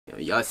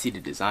Y'all see the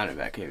designer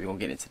back here. We're gonna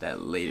get into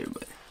that later,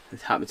 but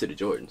let's hop into the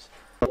Jordans.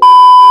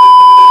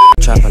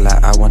 Trap a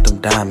lot, I want them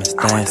diamonds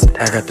dancing.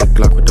 I got the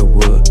Glock with the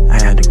wood.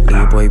 I had the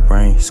blue boy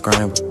brain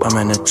scramble. I'm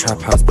in the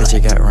trap house, bitch,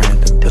 it got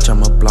random. Bitch,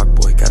 I'm a block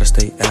boy, gotta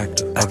stay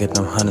active. I get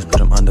them hundreds, put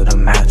them under the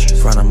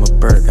mattress. Front, I'm a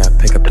bird, gotta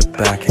pick up the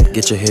back end.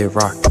 Get your head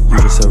rocked, you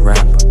just a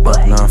rapper.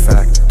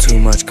 Non-factor, too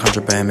much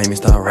contraband made me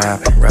start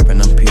rapping. Wrapping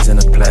them peas in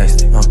the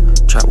plastic.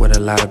 Trap with a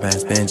lot of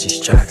bands, Benji's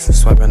Jackson.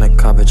 Swiping the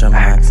car, bitch, I'm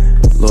axing.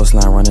 Lil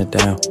Slime running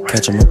down,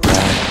 catch him a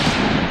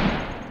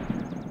bag.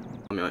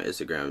 I'm on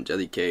Instagram,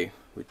 Jelly K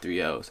with 3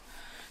 L's.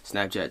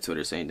 Snapchat,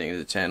 Twitter, same thing as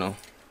the channel.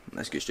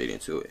 Let's get straight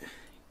into it.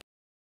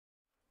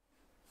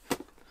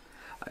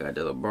 I got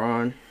the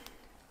LeBron.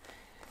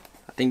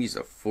 I think these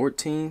are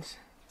 14s.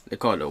 They're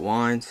called the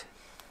Wines.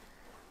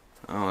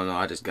 I don't know.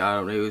 I just got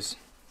them. They was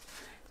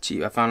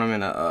cheap. I found them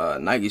in a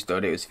Nike store.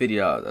 They was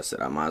 $50. I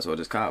said I might as well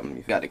just cop them.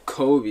 You got the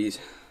Kobe's.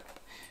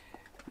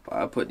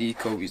 I put these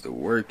Kobe's to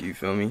work. You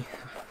feel me?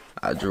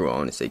 I drew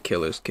on it. Say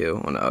killers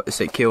kill on the. It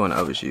say kill on the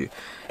other shoe.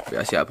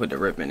 Y'all see I put the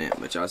rip in it,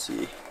 but y'all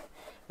see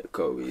the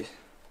Kobe's.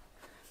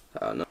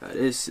 No,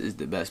 this is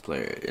the best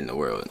player in the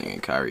world,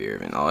 nigga. Kyrie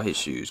Irving. All his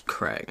shoes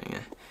crack,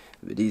 nigga.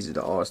 But these are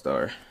the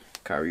All-Star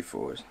Kyrie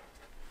 4s.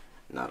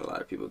 Not a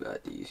lot of people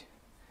got these.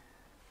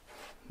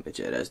 But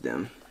yeah, that's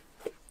them.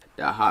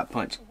 The Hot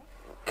Punch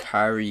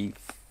Kyrie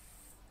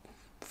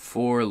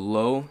 4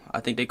 Low,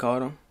 I think they call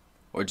them.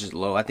 Or just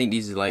low. I think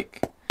these is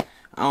like,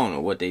 I don't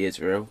know what they is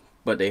for real,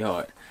 but they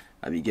hard.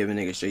 I be giving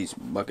niggas straight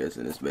buckets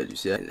in this bed, you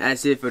see that? And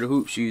that's it for the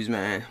hoop shoes,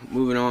 man.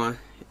 Moving on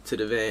to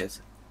the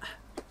Vans.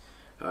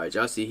 Alright,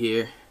 y'all see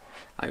here,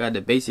 I got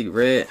the basic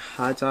red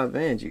high top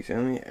Vans, you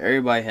feel me?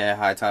 Everybody had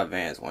high top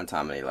Vans one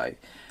time in their life.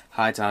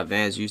 High top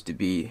Vans used to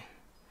be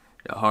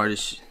the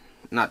hardest,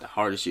 not the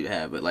hardest shoe to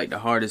have, but like the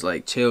hardest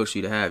like chill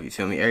shoe to have, you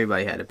feel me?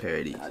 Everybody had a pair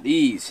of these. Now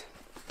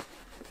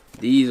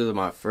these are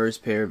my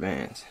first pair of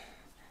Vans.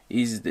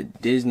 These is the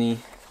Disney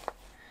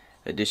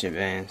edition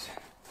Vans.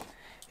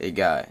 It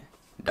got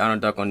Donald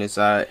Duck on this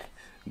side,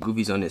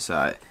 Goofy's on this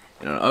side,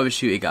 and on the other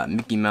shoe it got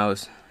Mickey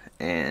Mouse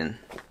and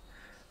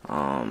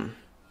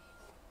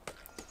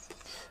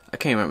I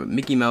can't remember.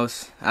 Mickey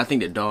Mouse. I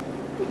think the dog.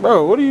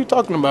 Bro, what are you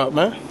talking about,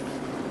 man?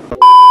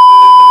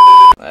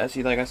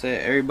 Actually, like I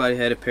said, everybody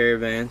had a pair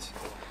of Vans.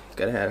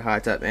 Gotta have a high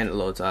top and a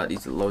low top.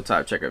 These are low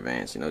top checker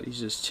Vans. You know, these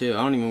just chill.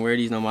 I don't even wear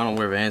these no more. I don't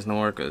wear Vans no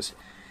more because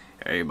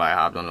everybody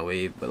hopped on the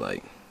wave. But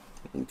like,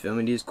 you feel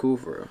me? These cool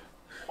for real.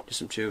 Just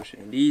some chill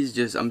shit. And these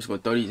just, I'm just gonna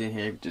throw these in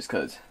here just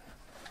cause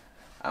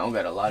I don't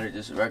got a lot of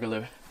just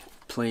regular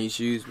plain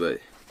shoes,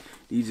 but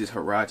these is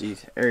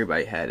Huaraches.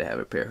 Everybody had to have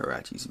a pair of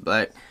Huaraches.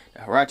 Black. The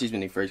Huaraches,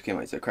 when they first came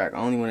out, said crack. I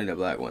only wanted the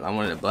black ones. I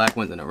wanted the black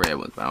ones and the red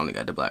ones, but I only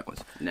got the black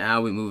ones.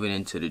 Now we moving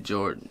into the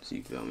Jordans.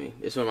 You feel me?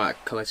 This is where my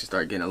collection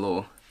start getting a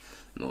little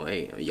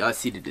hey. Y'all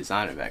see the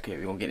designer back here.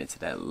 We're gonna get into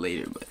that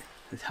later, but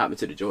let's hop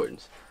into the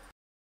Jordans.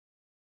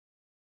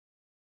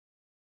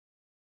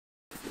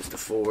 It's the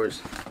 4s.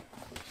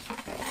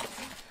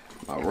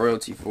 My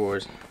royalty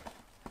 4s.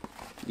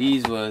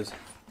 These was,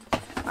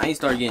 I ain't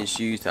started getting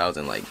shoes till I was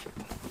in like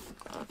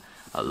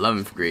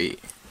 11th grade.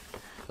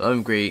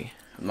 11th grade,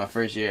 my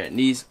first year. And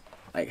these,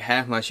 like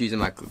half my shoes in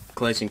my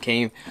collection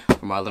came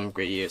from my 11th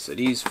grade year. So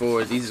these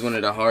 4s, these is one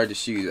of the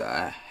hardest shoes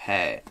I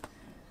had.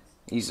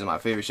 These are my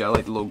favorite shoes. I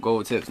like the little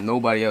gold tips.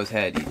 Nobody else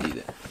had these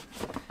either.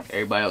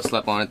 Everybody else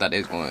slept on it, thought they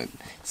was going to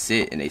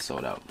sit, and they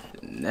sold out.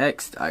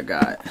 Next, I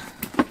got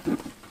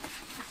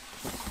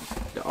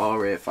the all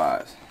red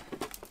 5s.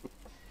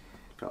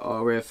 The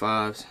all red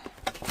 5s.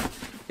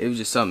 It was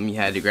just something you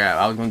had to grab.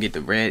 I was going to get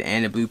the red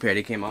and the blue pair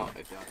that came out.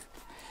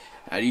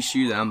 Now these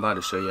shoes that I'm about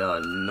to show y'all,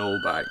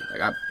 nobody.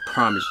 Like I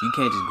promise you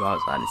can't just go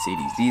outside and see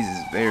these. These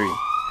is very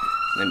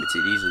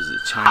limited. These was the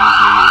Chinese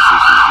New Year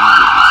 60s. These are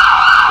just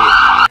hit,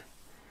 man.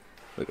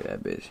 Look at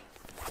that bitch.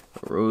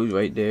 The rose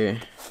right there.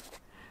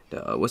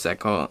 The what's that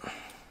called?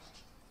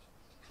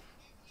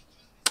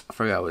 I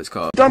forgot what it's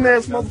called.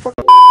 Dumbass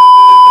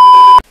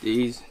motherfucker.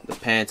 These, the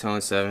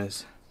Pantone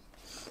 7s.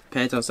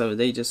 Pantone 7s,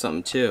 they just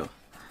something chill.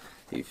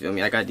 You feel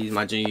me? I got these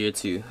my junior year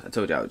too. I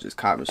told you I was just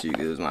copping shoes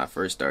because it was when I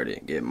first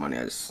started getting money.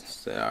 I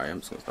just said, alright,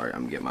 I'm just gonna start.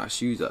 I'm gonna get my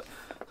shoes up.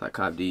 So I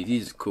copped these.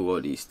 These are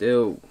cool. These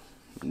still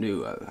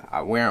new.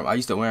 I wear them. I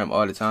used to wear them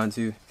all the time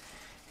too,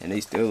 and they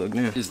still look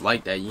new. Just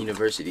like that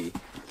University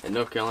in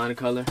North Carolina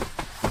color.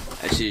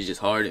 That shit is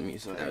just hard at me.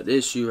 So now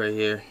this shoe right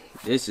here,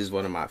 this is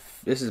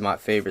my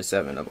favorite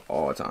 7 of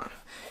all time.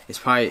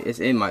 It's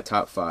in my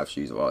top 5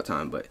 shoes of all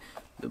time, but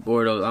the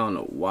Bordeaux, I don't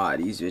know why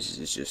these bitches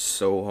is just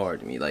so hard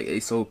to me. Like they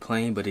so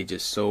plain, but they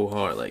just so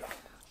hard. Like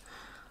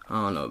I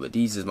don't know, but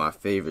these is my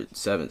favorite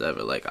 7s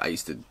ever. Like I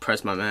used to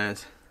press my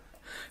mans.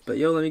 But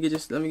yo, let me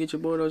get your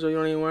Bordeaux. So you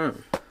don't even wear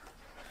them.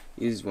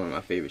 These is one of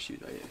my favorite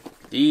shoes right here.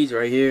 These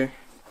right here,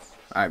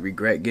 I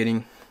regret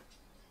getting,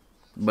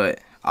 but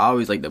I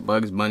always like the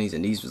Bugs Bunnies,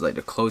 and these was like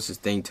the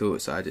closest thing to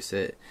it. So I just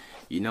said,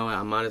 you know what,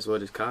 I might as well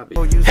just copy.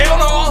 Hell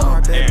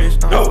no!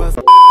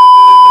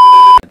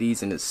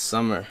 These in the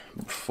summer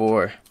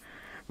before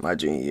my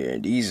junior year,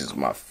 and these is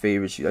my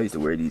favorite shoes. I used to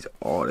wear these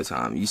all the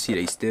time. You see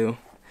they still,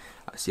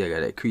 See, I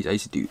got that crease. I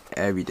used to do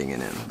everything in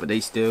them, but they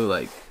still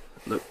like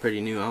look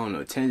pretty new. I don't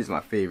know. 10 is my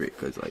favorite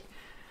because like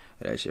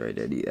that shit right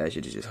there. That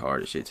shit is just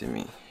hard as shit to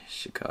me.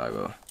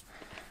 Chicago.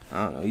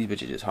 I don't know. These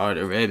bitches just hard.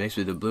 The red mixed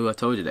with the blue. I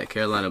told you that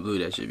Carolina blue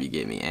that should be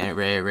getting me. And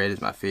red. Red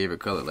is my favorite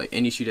color. Like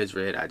any shoe that's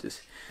red, I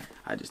just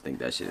think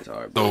that shit is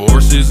hard. The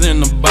horse is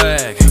in the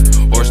bag.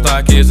 Horse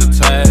stock is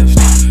attached.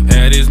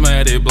 Head is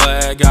matted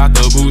black. Got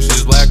the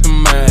bushes black to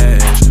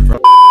match.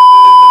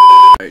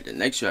 Alright, the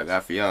next shoe I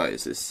got for y'all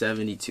is the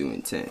 72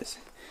 and 10s.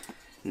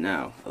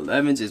 Now,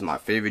 11s is my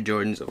favorite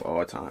Jordans of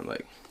all time.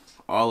 Like,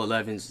 all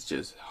 11s is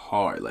just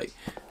hard. Like,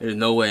 there's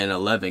no way an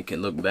 11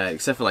 can look bad,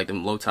 except for like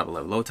them low top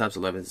 11. Low tops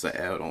 11s is like,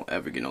 hell, don't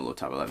ever get no low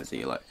top 11s in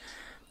your life.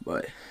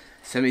 But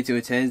 72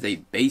 and 10s, they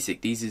basic.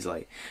 These is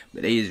like,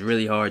 but they is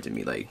really hard to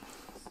me. Like,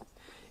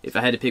 if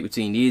I had to pick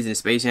between these and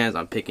Space Jams,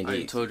 I'm picking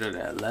these. I told you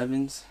that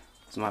 11s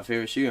is my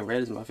favorite shoe, and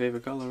red is my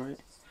favorite color, right?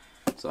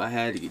 So I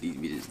had to get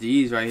these.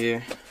 These right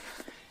here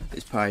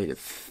is probably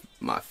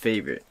my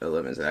favorite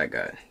 11s that I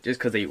got, just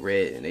cause they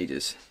red and they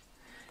just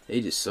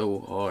so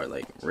hard.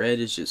 Like red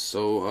is just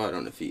so hard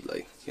on the feet.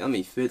 Like you know how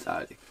many fits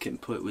I can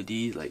put with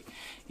these? Like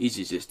these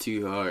is just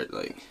too hard.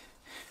 Like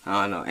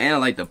I don't know. And I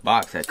like the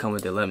box that come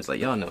with the 11s.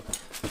 Like y'all know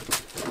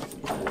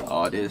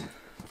all this.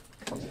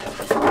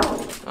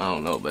 I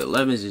don't know, but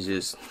 11s is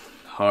just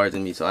hard to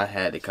me, so I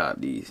had to cop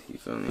these. You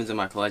feel me? These in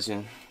my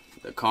collection,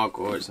 the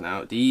Concords.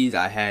 Now these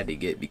I had to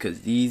get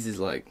because these is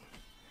like.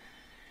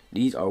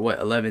 These are what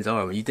 11s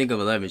are. When you think of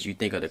 11s, you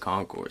think of the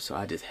Concord. So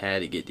I just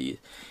had to get these.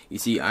 You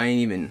see, I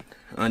ain't even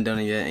undone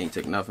it yet. Ain't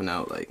took nothing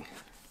out. Like,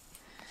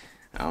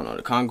 I don't know.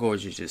 The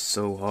Concords are just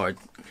so hard.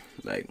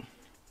 Like,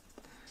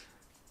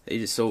 they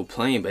just so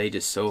plain, but they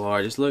just so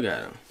hard. Just look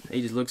at them.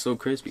 They just look so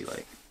crispy.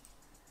 Like,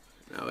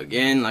 now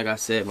again, like I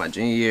said, my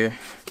junior year.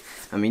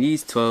 I mean,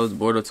 these 12s,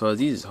 Bordeaux 12s,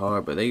 these is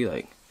hard, but they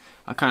like,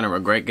 I kind of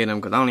regret getting them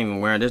because I don't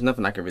even wear them. There's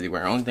nothing I can really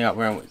wear. The only thing I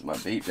wear them is my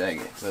vape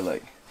jacket. So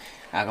like,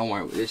 I can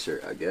wear it with this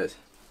shirt, I guess.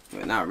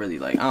 But not really,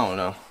 like, I don't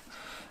know.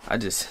 I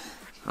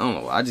don't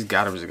know. I just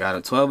got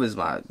them. 12 is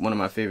one of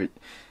my favorite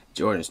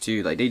Jordans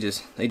too. Like they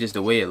just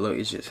the way it look,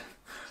 it's just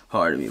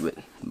hard to me.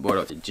 But bought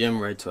out the Gym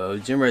Red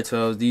 12s. Gym Red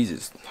 12s, these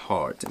is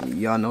hard to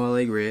me. Y'all know I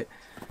like red.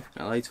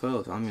 I like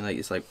 12s. I mean, like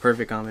it's like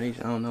perfect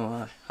combination. I don't know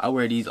why. I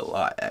wear these a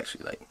lot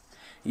actually. Like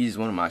these is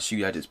one of my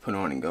shoes I just put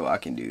on and go. I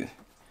can do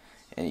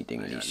anything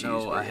with these shoes.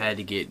 So I had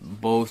to get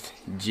both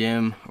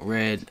Gym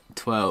Red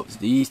 12s.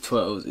 These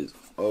 12s is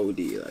OD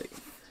like.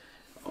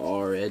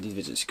 All red. These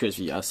bitches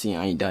crispy. Y'all see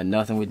I ain't done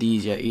nothing with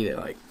these yet either.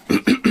 Like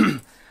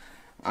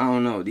I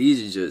don't know.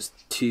 These are just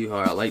too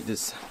hard. I like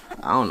this.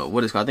 I don't know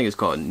what it's called. I think it's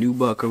called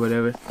Nubuck or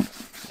whatever.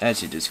 That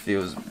shit just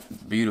feels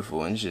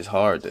beautiful and it's just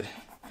hard to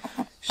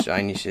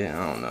shiny shit.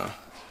 I don't know.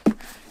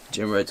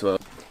 Gym Red 12.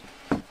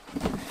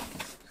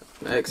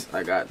 Next,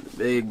 I got the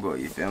big boy.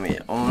 You feel me?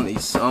 Only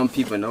some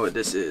people know what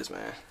this is,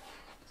 man.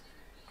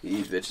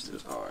 These bitches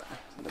is hard.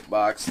 The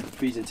box, the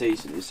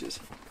presentation is just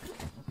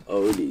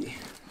OD.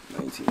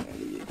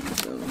 1998, you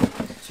feel me?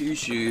 Two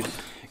shoes.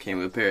 It came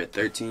with a pair of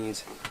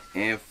 13s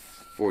and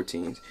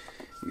 14s.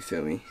 You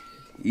feel me?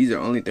 These are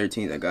only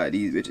 13s I got.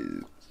 These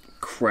bitches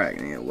crack,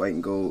 man. White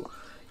and gold.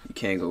 You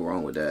can't go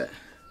wrong with that.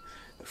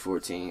 The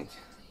 14s.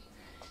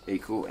 They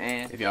cool.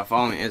 And if y'all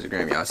follow me on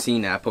Instagram, y'all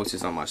seen that I posted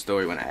this on my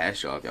story when I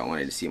asked y'all if y'all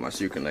wanted to see my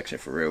shoe collection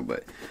for real.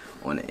 But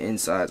on the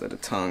insides of the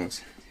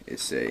tongues,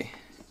 it say,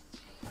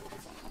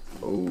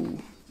 oh,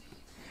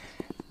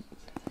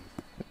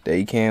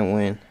 they can't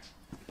win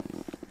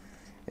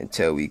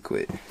until we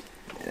quit.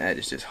 And that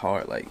is just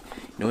hard. Like,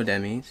 you know what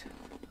that means?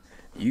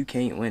 You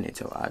can't win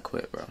until I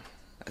quit, bro.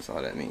 That's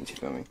all that means, you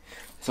feel me?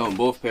 It's on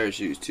both pair of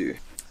shoes too.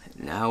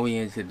 Now we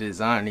into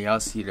design. Y'all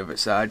see the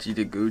Versace,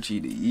 the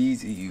Gucci, the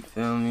Yeezy, you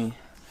feel me?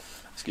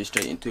 Let's get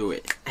straight into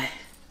it.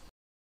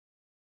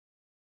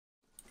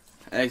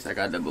 Next I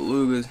got the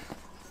Belugas.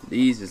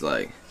 These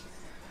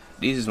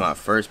is my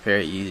first pair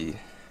of Yeezys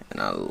and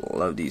I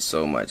love these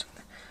so much.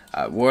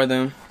 I wore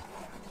them.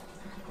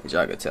 As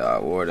y'all can tell, I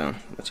wore them,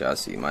 but y'all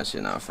see my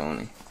shit not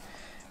phony.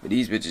 But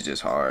these bitches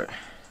just hard.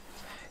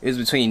 It was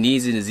between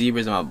these and the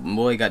zebras, and my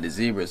boy got the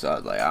zebras, so I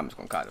was like, I'm just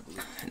gonna cop the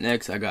blue.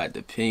 Next, I got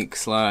the pink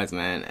slides,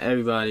 man.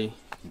 Everybody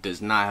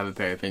does not have a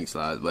pair of pink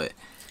slides, but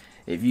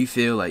if you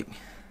feel like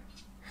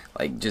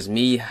just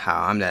me,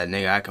 how I'm that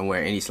nigga, I can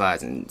wear any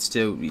slides and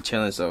still be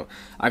chilling, so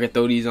I can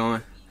throw these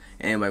on,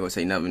 and anybody gonna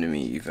say nothing to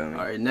me, you feel me?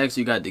 Alright, next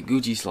you got the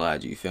Gucci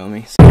slides, you feel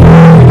me?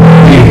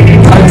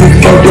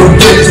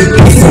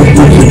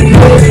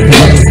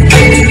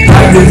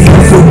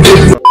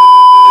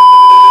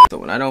 So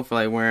when I don't feel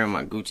like wearing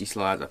my Gucci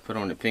slides, I put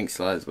on the pink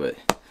slides, but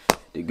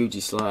the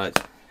Gucci slides,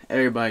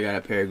 everybody got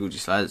a pair of Gucci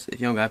slides. If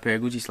you don't got a pair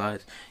of Gucci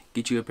slides,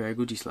 get you a pair of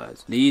Gucci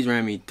slides. These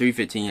ran me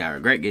 $315. I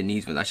regret getting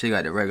these ones. I should have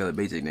got the regular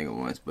basic nigga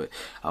ones, but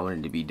I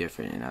wanted to be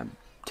different and I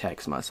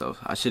taxed myself.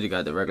 I should have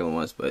got the regular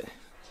ones, but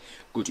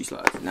Gucci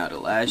slides. Now the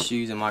last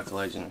shoes in my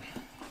collection,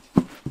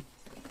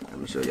 let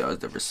me show y'all, is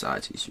the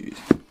Versace shoes.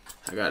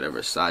 I got the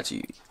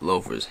Versace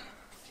loafers,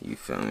 you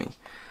feel me?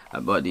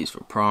 I bought these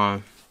for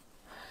prom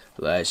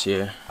last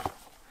year.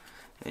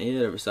 And yeah,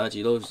 the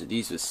Versace loafers,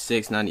 these was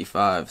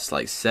 $6.95. It's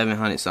like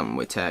 700 something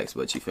with tax,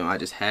 but you feel me? I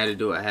just had to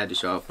do it. I had to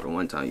show off for the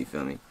one time, you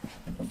feel me?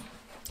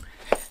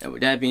 And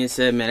with that being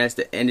said, man, that's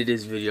the end of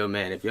this video,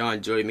 man. If y'all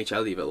enjoyed, make sure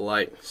y'all leave a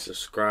like,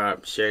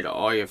 subscribe, share to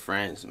all your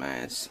friends,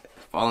 man.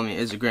 Follow me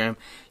on Instagram,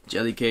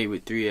 JellyK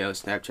with 3L,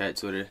 Snapchat,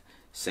 Twitter.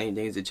 Same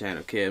thing as the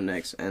channel, KM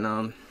Next.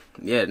 And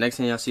yeah, next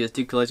time y'all see a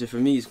stick collection for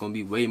me, it's gonna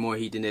be way more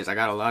heat than this. I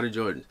got a lot of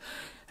Jordans.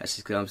 That's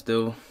just cause I'm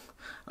still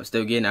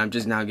I'm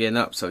just now getting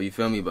up, so you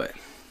feel me? But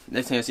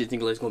next time I see a stick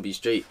collection, it's gonna be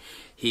straight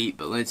heat,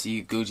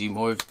 Balenci, Gucci,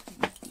 more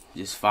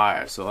just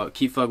fire. So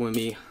keep fucking with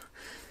me,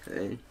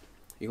 and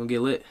you gonna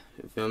get lit.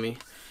 You feel me?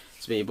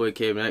 It's been your boy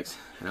KM Next,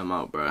 and I'm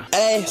out, bro.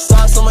 Hey,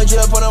 sauce on my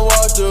drip when I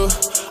walk through.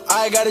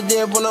 I got a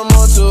dip when I'm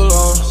on too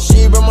long.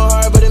 She broke my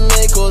heart, but it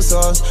made cool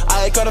songs.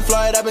 I caught a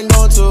flight, I've been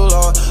gone too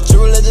long.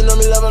 True religion on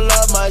me, love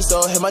my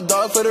soul. Hit my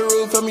dog for the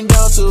roof, put me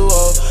down too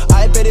low.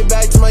 I paid it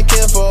back to my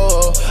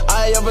kinfolk.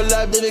 I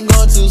overlapped, they been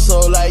gone too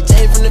slow. Like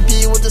Jay from the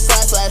P with the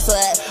slide.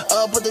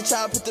 Up with the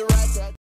chop, hit the right side.